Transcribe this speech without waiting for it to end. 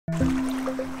Hey,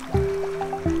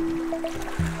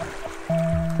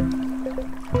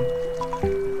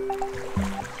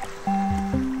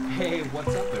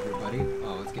 what's up, everybody?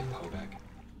 Oh, let's get Poe back.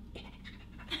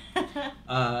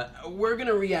 We're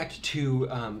gonna react to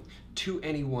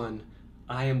Anyone,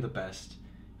 I Am the Best.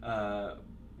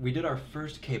 We did our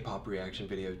first K-pop reaction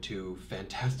video to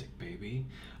Fantastic Baby,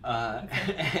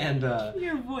 and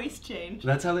your voice changed.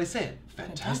 That's how they say it,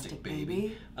 Fantastic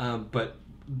Baby. But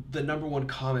the #1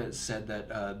 comment said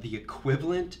that the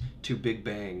equivalent to Big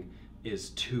Bang is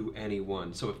To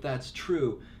Anyone. So if that's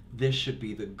true, this should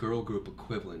be the girl group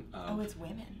equivalent of... Oh, it's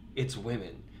women. It's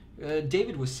women.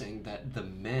 David was saying that the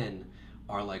men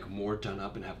are like more done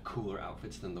up and have cooler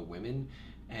outfits than the women,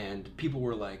 and people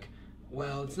were like,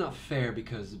 well, it's not fair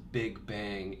because Big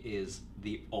Bang is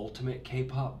the ultimate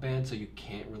K-pop band, so you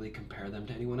can't really compare them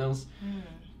to anyone else.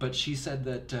 But she said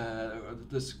that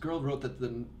this girl wrote that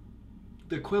the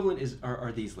equivalent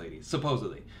are these ladies,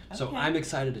 supposedly. Okay. So I'm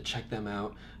excited to check them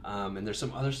out. And there's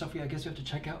some other stuff I guess we have to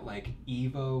check out, like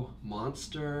Evo,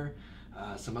 Monster,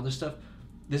 some other stuff.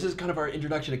 This is kind of our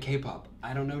introduction to K-pop.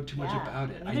 I don't know too much about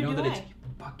it. I know that it's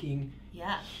fucking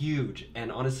huge.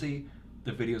 And honestly,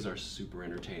 the videos are super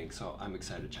entertaining, so I'm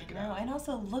excited to check it out. And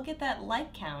also look at that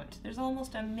like count. There's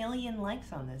almost 1 million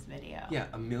likes on this video. Yeah,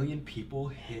 1 million people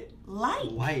hit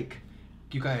like.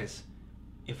 You guys,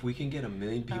 if we can get 1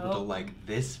 million people to like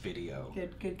this video,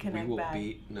 good connect we will back.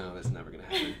 No, that's never gonna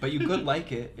happen. But you could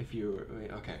like it if you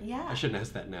were, okay. Yeah. I shouldn't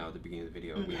ask that now at the beginning of the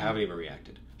video. We haven't even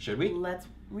reacted. Should we? Let's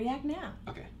react now.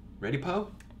 Okay. Ready, Poe?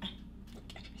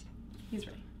 He's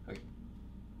ready. Okay.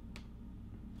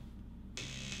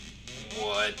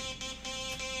 What?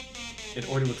 It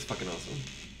already looks fucking awesome.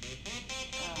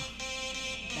 Oh,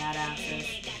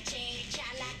 badasses.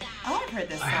 Oh, I've heard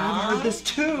this song. I have heard this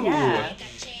too. Yeah.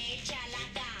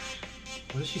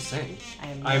 What is she saying?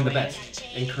 I am the best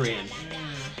in Korean.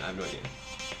 I have no idea.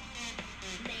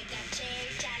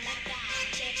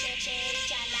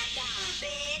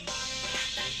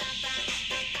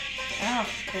 Oh,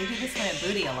 they do this one at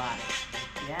Booty a lot.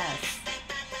 Yes.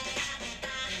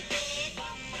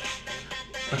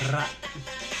 Bra.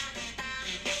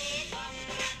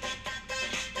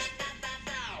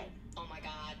 Oh my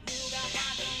god.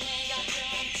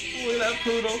 Look at that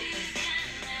poodle.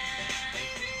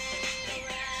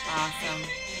 Awesome.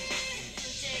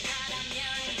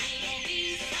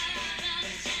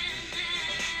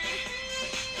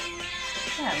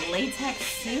 Yeah, latex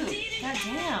suit. God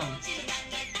damn.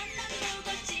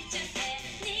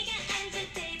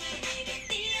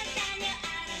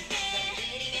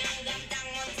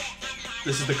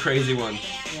 This is the crazy one.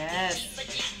 Yes.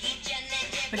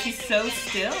 But she's so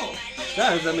still.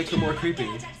 Yeah, that makes her more creepy.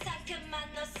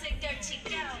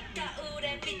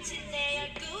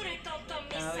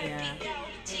 Oh yeah.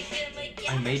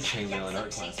 I made chainmail in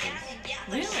art classes.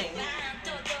 Really?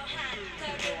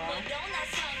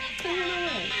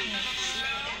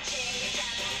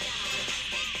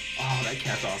 Oh, that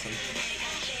cat's awesome.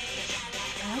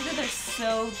 I like that they're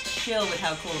so chill with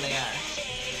how cool they are.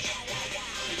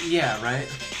 Yeah, right?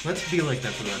 Let's be like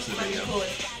that for the rest of the video. Cool.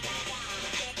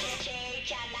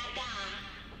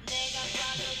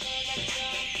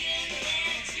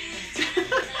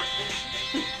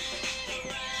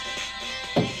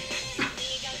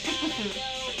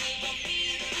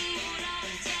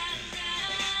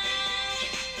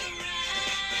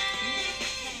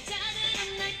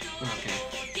 Okay.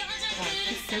 Oh,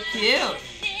 she's so cute.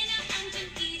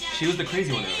 She was the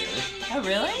crazy one earlier, right? Oh,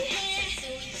 really?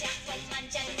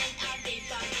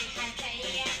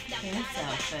 This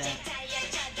outfit.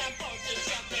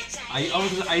 Oh,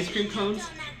 those ice cream cones?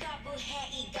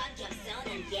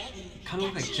 Kind of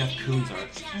look like Jeff Koons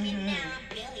art. I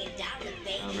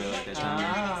really like that down there.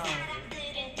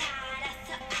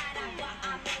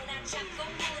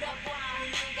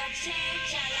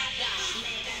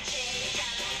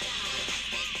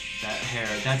 That hair,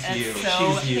 that's you.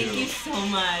 She's you. Thank you so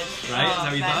much. Right? Oh, Is that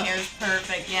what you thought? That hair's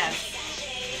perfect, yes.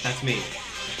 That's me.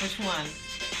 Which one?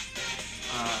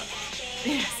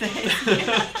 Yes, it is.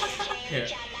 Here,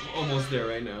 almost there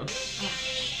right now.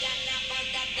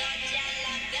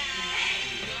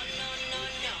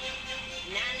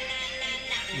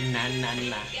 Na na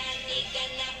na.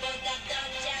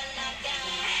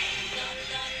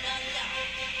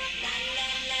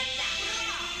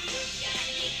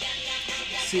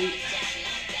 See,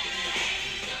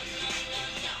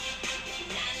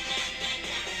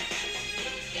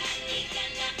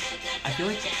 I feel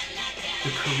like the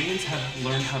Koreans have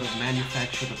learned how to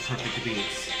manufacture the perfect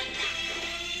beats.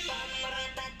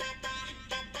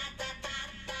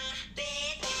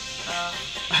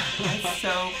 That's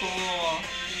so cool.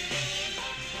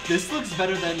 This looks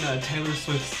better than Taylor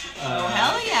Swift's. Oh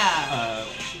hell yeah!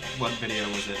 What video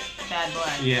was it? Bad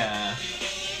Blood. Yeah.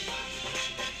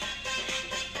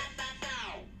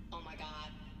 Oh my god.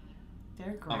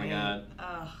 They're great. Oh my god.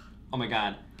 Ugh. Oh my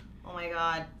god. Oh my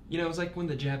god. You know, it was like when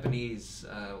the Japanese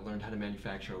learned how to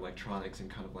manufacture electronics and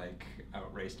kind of like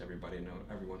outraced everybody. You know,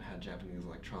 everyone had Japanese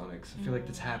electronics. I feel like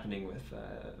that's happening with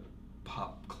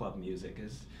pop club music.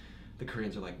 Is the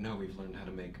Koreans are like, no, we've learned how to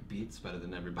make beats better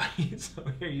than everybody. So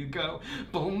here you go.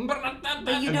 Boom.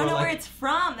 But you don't know where it's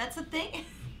from. That's the thing.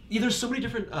 Yeah, there's so many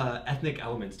different ethnic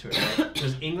elements to it. Right?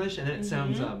 There's English, and then it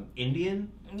sounds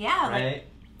Indian. Yeah. Right.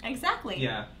 Exactly.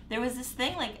 Yeah. There was this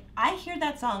thing, like, I hear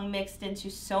that song mixed into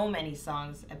so many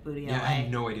songs at Booty Yeah, LA. I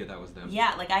had no idea that was them.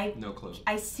 Yeah, like No clue.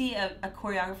 I see a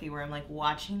choreography where I'm like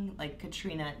watching like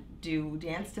Katrina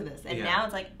dance to this, and Yeah. now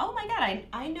it's like, oh my god,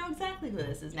 I know exactly who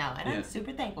this is now, and Yeah. I'm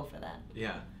super thankful for that.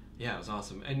 Yeah, yeah, it was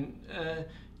awesome. And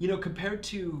you know, compared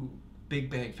to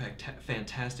Big Bang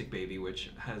Fantastic Baby,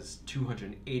 which has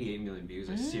 288 million views,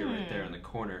 I see it right there in the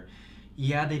corner.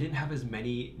 Yeah, they didn't have as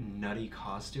many nutty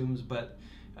costumes, but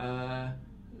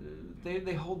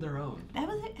they hold their own. That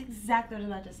was exactly what I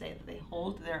was about to say. That they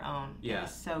hold their own. Yeah. It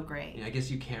was so great. Yeah, I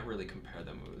guess you can't really compare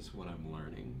them, is what I'm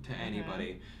learning, to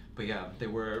anybody. But yeah, they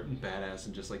were badass,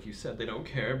 and just like you said, they don't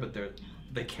care, but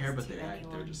they care, but To they act.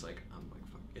 anyone. They're just like, I'm like,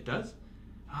 fuck. It does?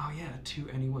 Oh yeah, to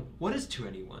anyone. What is to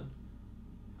anyone?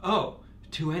 Oh,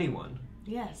 to anyone.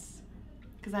 Yes.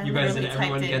 Because I You guys literally did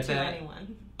everyone typed in get to that?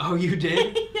 anyone. Oh, you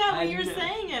did? Yeah, I when you were kn-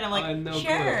 saying it, I'm I like, had no sure,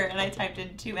 clue. and I typed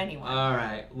in to anyone. All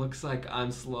right, looks like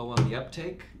I'm slow on the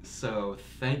uptake, so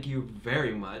thank you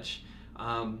very much.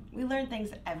 We learn things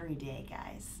every day,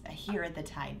 guys. Here at the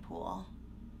Tide Pool.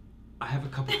 I have a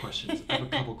couple questions.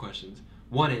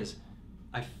 One is,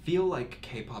 I feel like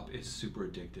K-pop is super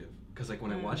addictive because like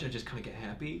when I watch it, I just kind of get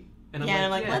happy. And Yeah, and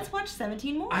I'm like, yeah. let's watch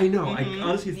 17 more. I know. Mhm. I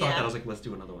honestly thought Yeah. that. I was like, let's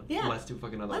do another one. Yeah. Let's do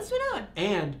fucking another Let's one. do another one.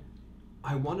 And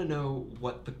I want to know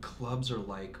what the clubs are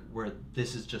like where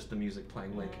this is just the music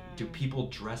playing. Like, do people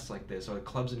dress like this? Are the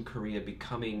clubs in Korea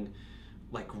becoming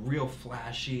like real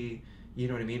flashy? You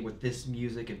know what I mean? With this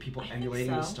music and people think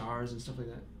emulating the so. stars and stuff like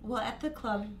that? Well, at the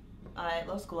club,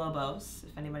 Los Globos,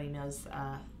 if anybody knows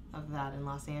of that in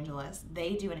Los Angeles,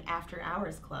 they do an after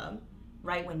hours club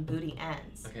right when Booty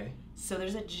ends. Okay. So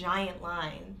there's a giant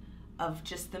line of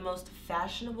just the most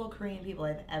fashionable Korean people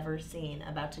I've ever seen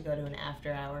about to go to an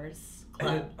after hours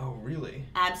club. Oh, really?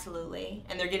 Absolutely.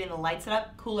 And they're getting the lights set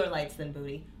up, cooler lights than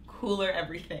Booty. Cooler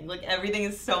everything. Like, everything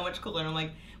is so much cooler. And I'm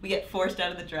like, we get forced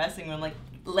out of the dressing room, like,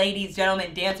 ladies,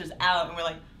 gentlemen, dancers out. And we're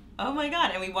like, oh my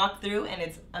god. And we walk through, and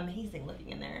it's amazing looking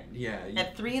in there. Yeah.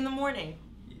 At 3 in the morning.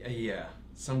 Yeah.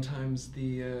 Sometimes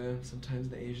the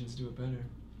Asians do it better.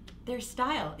 Their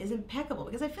style is impeccable.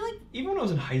 Because I feel like, Even when I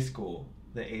was in high school,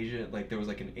 there was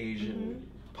like an Asian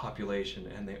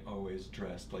population, and they always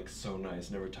dressed like so nice.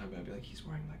 And every time I'd be like, he's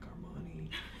wearing like Armani and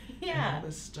yeah. all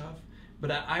this stuff.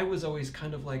 But I was always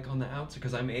kind of like on the outside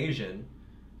because I'm Asian,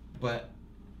 but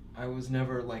I was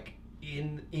never like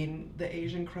in the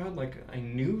Asian crowd. Like I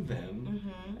knew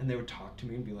them, and they would talk to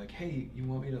me and be like, hey, you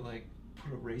want me to like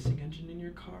put a racing engine in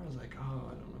your car? I was like, oh,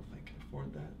 I don't know if I can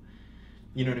afford that.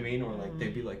 You know what I mean? Or like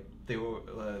they'd be like,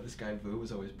 this guy Vu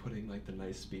was always putting like the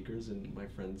nice speakers in my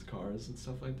friends' cars and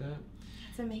stuff like that.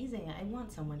 It's amazing. I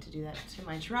want someone to do that to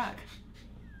my truck.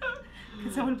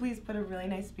 Can someone please put a really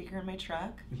nice speaker in my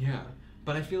truck? Yeah,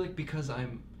 but I feel like because I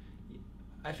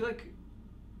feel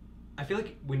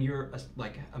like when you're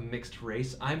a mixed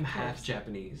race, I'm half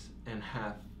Japanese and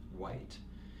half white.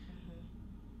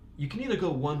 You can either go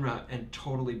one route and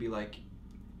totally be like,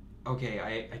 okay,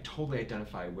 I totally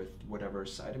identify with whatever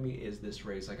side of me is this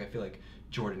race. Like I feel like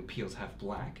Jordan Peele's half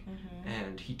black,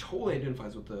 and he totally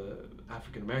identifies with the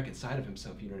African American side of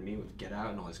himself. You know what I mean? With Get Out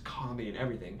and all his comedy and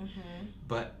everything.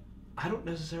 But I don't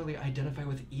necessarily identify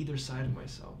with either side of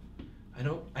myself.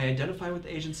 I identify with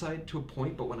the Asian side to a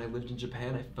point, but when I lived in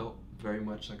Japan, I felt very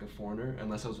much like a foreigner,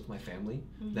 unless I was with my family.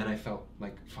 Then I felt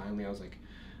like finally I was like,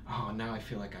 oh, now I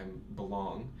feel like I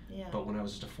belong. Yeah. But when I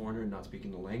was just a foreigner and not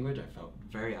speaking the language, I felt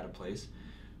very out of place.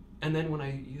 And then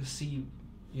when you see,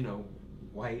 you know,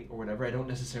 white or whatever, I don't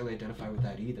necessarily identify with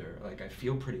that either. Like I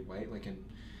feel pretty white, like in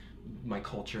my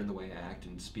culture and the way I act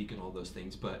and speak and all those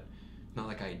things, but not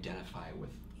like I identify with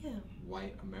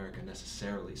white America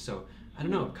necessarily. So I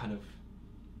don't know, I'm kind of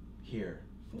here.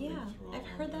 Yeah, I've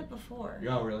heard that before.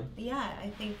 Oh, really? Yeah, I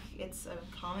think it's a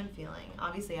common feeling.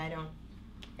 Obviously, I don't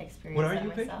experience What are that you,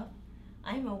 Pig? myself.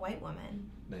 I'm a white woman.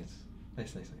 Nice.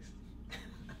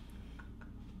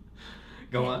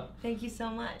 Go on. Thank you so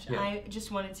much. Yeah. I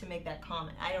just wanted to make that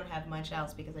comment. I don't have much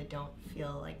else because I don't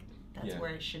feel like that's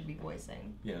where it should be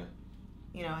voicing. Yeah.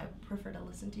 you know, I prefer to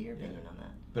listen to your opinion on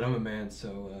that. But I'm a man,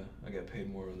 so I get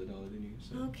paid more on the dollar than you.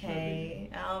 So Okay,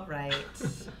 all right.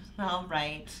 All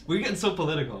right. We're getting so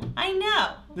political. I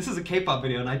know. This is a K-pop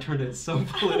video, and I turned it so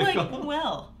political. Like,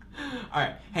 well. All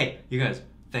right. Hey, you guys,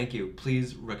 thank you.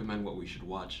 Please recommend what we should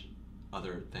watch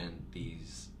other than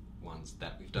these ones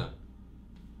that we've done.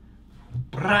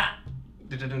 Brah!